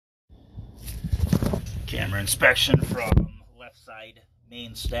Camera inspection from left side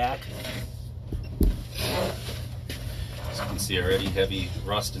main stack. As you can see already, heavy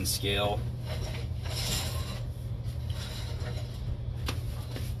rust and scale.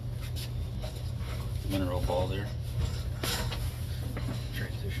 Mineral ball there.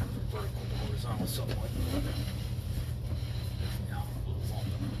 Transition from vertical to horizontal somewhat.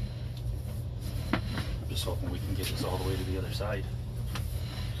 I'm just hoping we can get this all the way to the other side,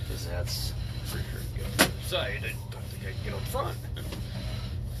 because that's Pretty sure you can get to the side. I don't think I can get up front.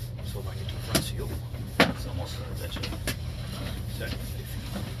 So if I get to the front seal, it's almost there, I bet you.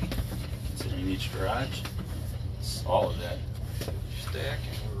 Considering each garage, it's all of that. Stack,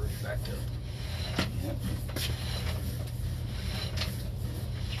 and we're right back to. Yep.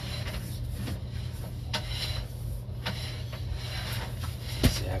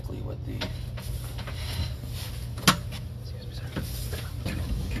 Exactly what the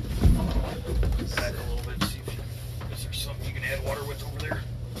Back a little bit, see if is there something you can add water with over there.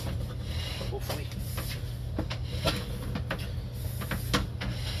 Hopefully.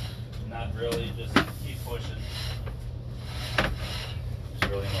 not really, just keep pushing.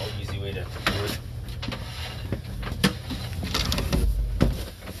 There's really no easy way to do it.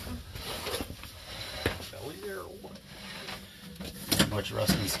 Belly there or what? Not much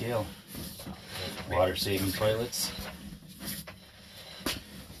rust and scale. Water saving toilets.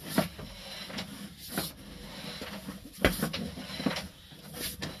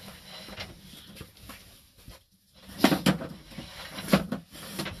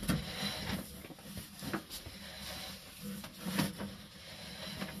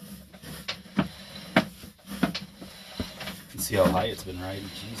 See how high it's been riding,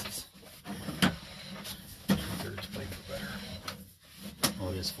 Jesus. 2/3 pipe or better. Oh,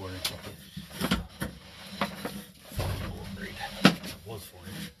 it is 4 inch, okay. Full upgrade. It was 4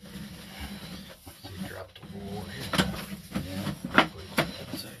 inch. So you dropped a little over here. Yeah. Quite a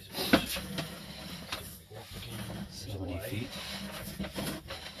bit size. It's go up again. 70 feet.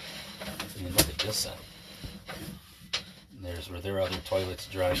 And look at this side. There's where their other toilets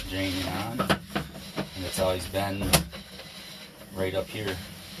draining on. And it's always been right up here.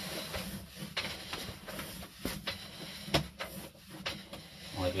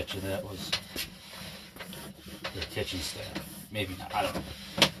 Well, I bet you that was their kitchen stack. Maybe not, I don't know.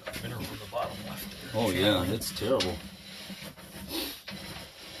 Mineral from the bottom left there. Oh yeah, it's terrible.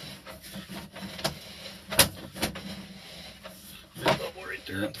 Big bubble right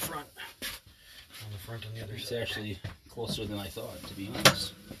there at the front. On the front on the other It's side. actually closer than I thought, to be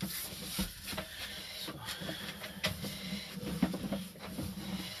honest. So.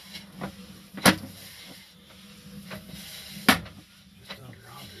 Just under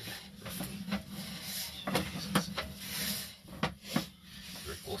 100, roughly. Jesus.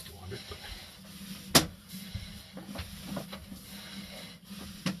 Very close to 100, but.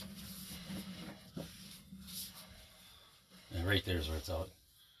 And right there is where it's out.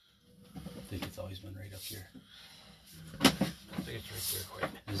 I think it's always been right up here. I think it's right there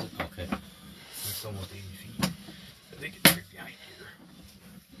quite. Is it? Okay. It's almost 80 feet. I think it's right behind here.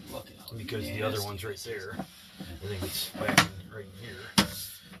 Look at how Because the other one's right there. I think it's back right in here.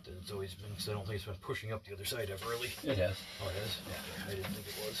 It's always been, because I don't think it's been pushing up the other side ever really. It has. Oh, it has? Yeah. I didn't think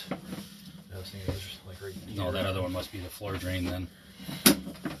it was. I was thinking it was like right here. No, that other one must be the floor drain then. I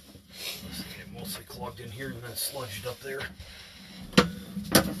was thinking it mostly clogged in here and then sludged up there.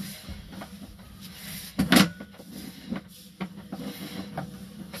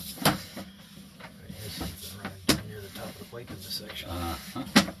 This has been running down near the top of the pipe in this section. Uh-huh.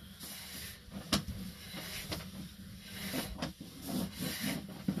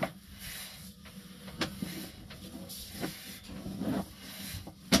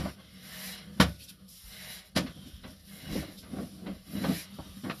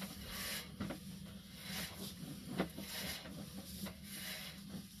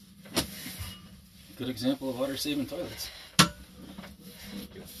 Good example of water saving toilets.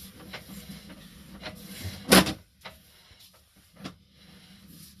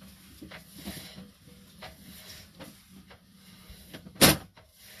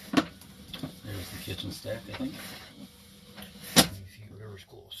 There's the kitchen stack, I think. 20 feet, whatever's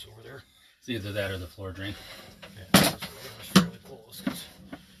close over there. It's either that or the floor drain. Yeah, whatever's fairly close.